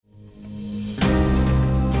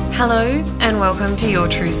Hello and welcome to Your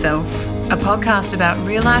True Self, a podcast about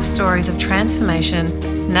real-life stories of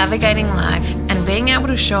transformation, navigating life, and being able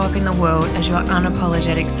to show up in the world as your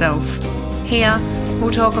unapologetic self. Here,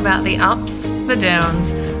 we'll talk about the ups, the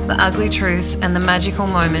downs, the ugly truths, and the magical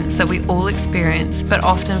moments that we all experience but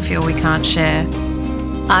often feel we can't share.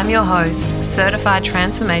 I'm your host, certified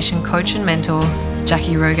transformation coach and mentor,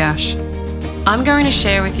 Jackie Rogash. I'm going to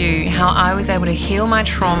share with you how I was able to heal my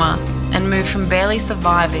trauma and move from barely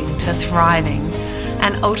surviving to thriving,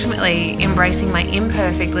 and ultimately embracing my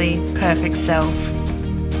imperfectly perfect self.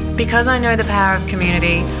 Because I know the power of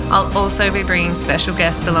community, I'll also be bringing special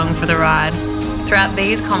guests along for the ride. Throughout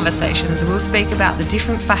these conversations, we'll speak about the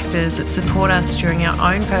different factors that support us during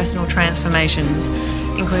our own personal transformations,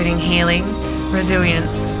 including healing,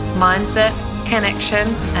 resilience, mindset, connection,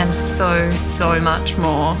 and so much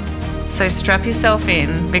more. So strap yourself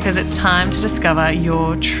in because it's time to discover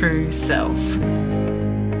your true self.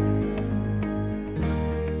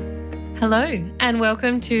 Hello and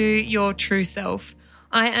welcome to Your True Self.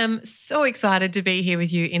 I am so excited to be here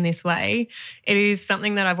with you in this way. It is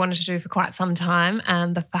something that I've wanted to do for quite some time,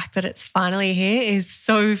 and the fact that it's finally here is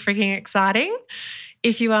so freaking exciting.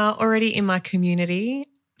 If you are already in my community,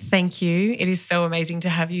 thank you. It is so amazing to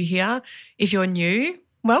have you here. If you're new,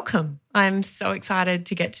 welcome. I'm so excited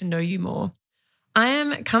to get to know you more. I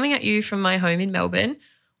am coming at you from my home in Melbourne,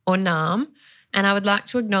 or Naarm, and I would like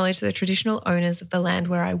to acknowledge the traditional owners of the land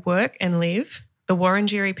where I work and live, the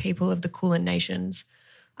Wurundjeri people of the Kulin Nations.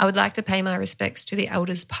 I would like to pay my respects to the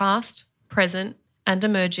elders past, present, and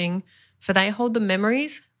emerging, for they hold the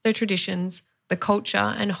memories, the traditions, the culture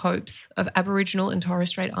and hopes of Aboriginal and Torres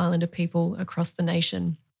Strait Islander people across the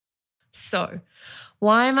nation. So,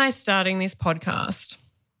 why am I starting this podcast?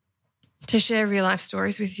 To share real life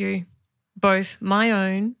stories with you, both my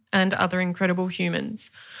own and other incredible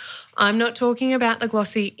humans. I'm not talking about the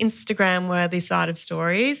glossy Instagram-worthy side of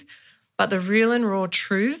stories, but the real and raw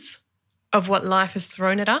truths of what life has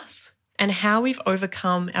thrown at us and how we've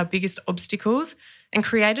overcome our biggest obstacles and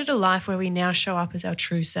created a life where we now show up as our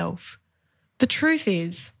true self. The truth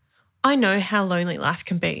is, I know how lonely life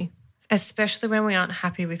can be, especially when we aren't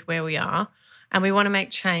happy with where we are and we want to make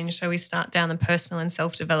change, so we start down the personal and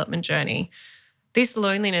self-development journey. This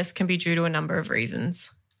loneliness can be due to a number of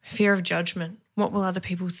reasons. Fear of judgment. What will other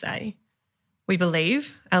people say? We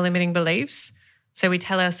believe our limiting beliefs, so we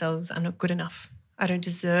tell ourselves, I'm not good enough. I don't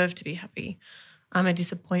deserve to be happy. I'm a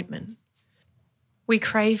disappointment. We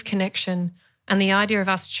crave connection, and the idea of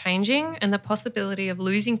us changing and the possibility of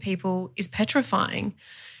losing people is petrifying,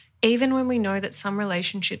 even when we know that some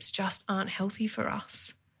relationships just aren't healthy for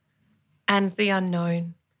us. And the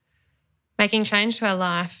unknown. Making change to our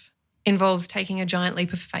life involves taking a giant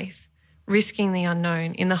leap of faith, risking the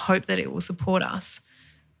unknown in the hope that it will support us,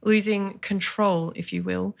 losing control, if you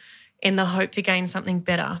will, in the hope to gain something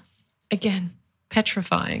better. Again,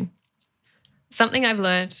 petrifying. Something I've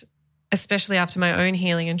learned, especially after my own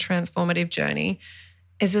healing and transformative journey,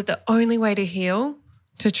 is that the only way to heal,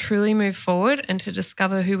 to truly move forward and to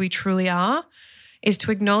discover who we truly are, is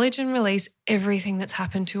to acknowledge and release everything that's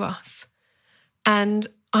happened to us. And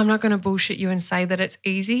I'm not going to bullshit you and say that it's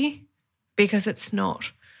easy, because it's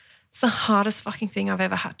not. It's the hardest fucking thing I've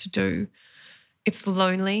ever had to do. It's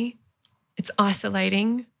lonely, it's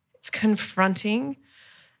isolating, it's confronting.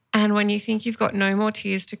 And when you think you've got no more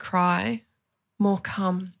tears to cry, more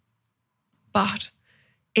come. But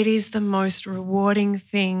it is the most rewarding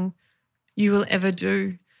thing you will ever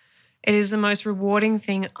do. It is the most rewarding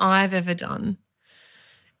thing I've ever done.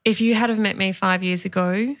 If you had have met me 5 years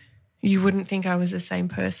ago, you wouldn't think I was the same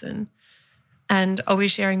person. And I'll be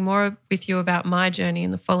sharing more with you about my journey in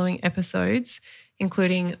the following episodes,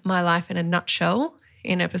 including my life in a nutshell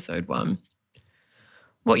in episode 1.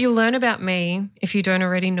 What you'll learn about me, if you don't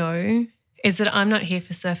already know, is that I'm not here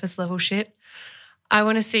for surface level shit. I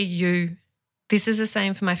want to see you. This is the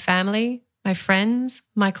same for my family, my friends,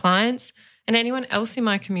 my clients, and anyone else in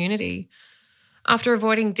my community. After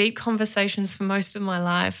avoiding deep conversations for most of my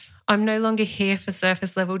life, I'm no longer here for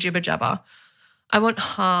surface level jibber jabber. I want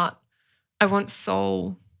heart. I want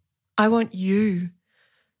soul. I want you.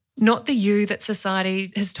 Not the you that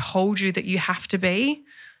society has told you that you have to be,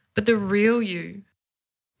 but the real you.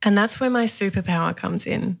 And that's where my superpower comes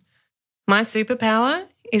in. My superpower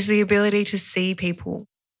is the ability to see people,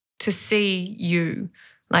 to see you,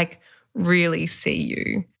 like really see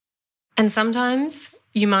you. And sometimes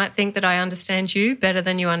you might think that I understand you better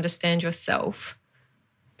than you understand yourself,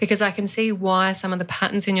 because I can see why some of the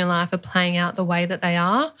patterns in your life are playing out the way that they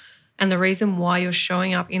are and the reason why you're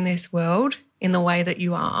showing up in this world in the way that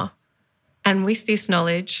you are. And with this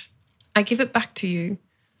knowledge, I give it back to you.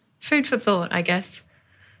 Food for thought, I guess.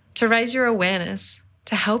 to raise your awareness,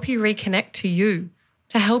 to help you reconnect to you,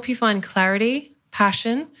 to help you find clarity,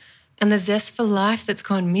 passion, and the zest for life that's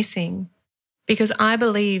gone missing. Because I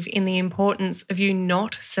believe in the importance of you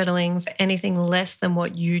not settling for anything less than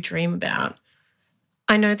what you dream about.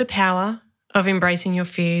 I know the power of embracing your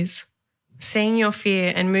fears, seeing your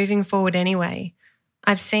fear and moving forward anyway.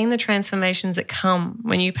 I've seen the transformations that come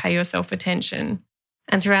when you pay yourself attention.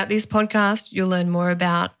 And throughout this podcast, you'll learn more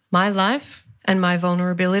about my life and my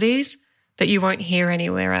vulnerabilities that you won't hear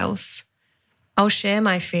anywhere else. I'll share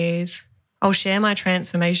my fears. I'll share my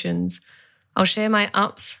transformations. I'll share my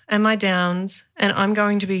ups and my downs, and I'm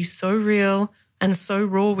going to be so real and so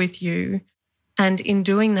raw with you. And in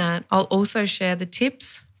doing that, I'll also share the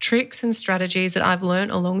tips, tricks, and strategies that I've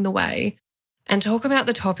learned along the way and talk about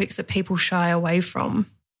the topics that people shy away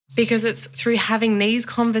from. Because it's through having these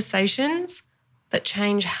conversations that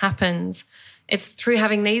change happens. It's through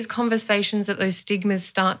having these conversations that those stigmas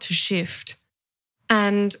start to shift.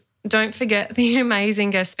 And don't forget the amazing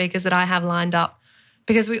guest speakers that I have lined up,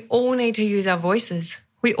 because we all need to use our voices.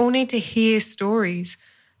 We all need to hear stories.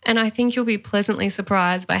 And I think you'll be pleasantly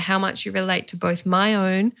surprised by how much you relate to both my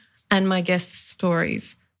own and my guests'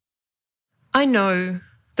 stories. I know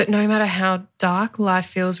that no matter how dark life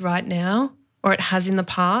feels right now, or it has in the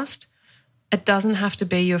past, it doesn't have to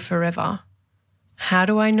be your forever. How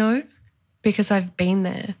do I know? Because I've been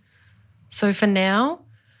there. So for now,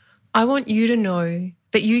 I want you to know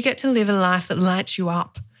that you get to live a life that lights you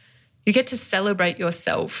up. You get to celebrate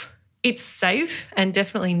yourself. It's safe and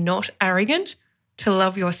definitely not arrogant to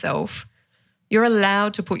love yourself. You're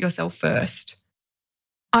allowed to put yourself first.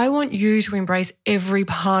 I want you to embrace every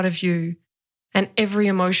part of you and every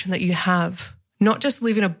emotion that you have, not just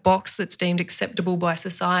live in a box that's deemed acceptable by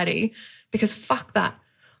society, because fuck that.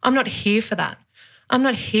 I'm not here for that. I'm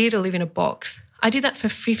not here to live in a box. I did that for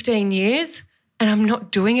 15 years and I'm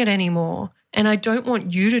not doing it anymore. And I don't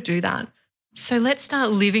want you to do that. So let's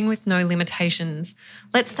start living with no limitations.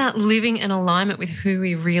 Let's start living in alignment with who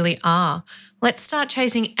we really are. Let's start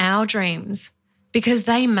chasing our dreams because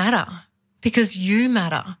they matter, because you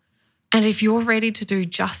matter. And if you're ready to do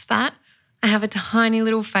just that, I have a tiny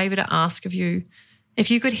little favor to ask of you.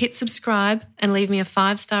 If you could hit subscribe and leave me a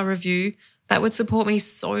 5-star review, that would support me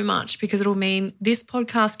so much, because it'll mean this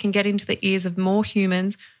podcast can get into the ears of more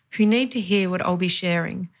humans who need to hear what I'll be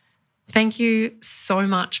sharing. Thank you so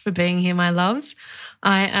much for being here, my loves.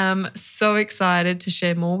 I am so excited to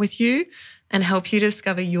share more with you and help you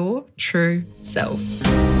discover your true self.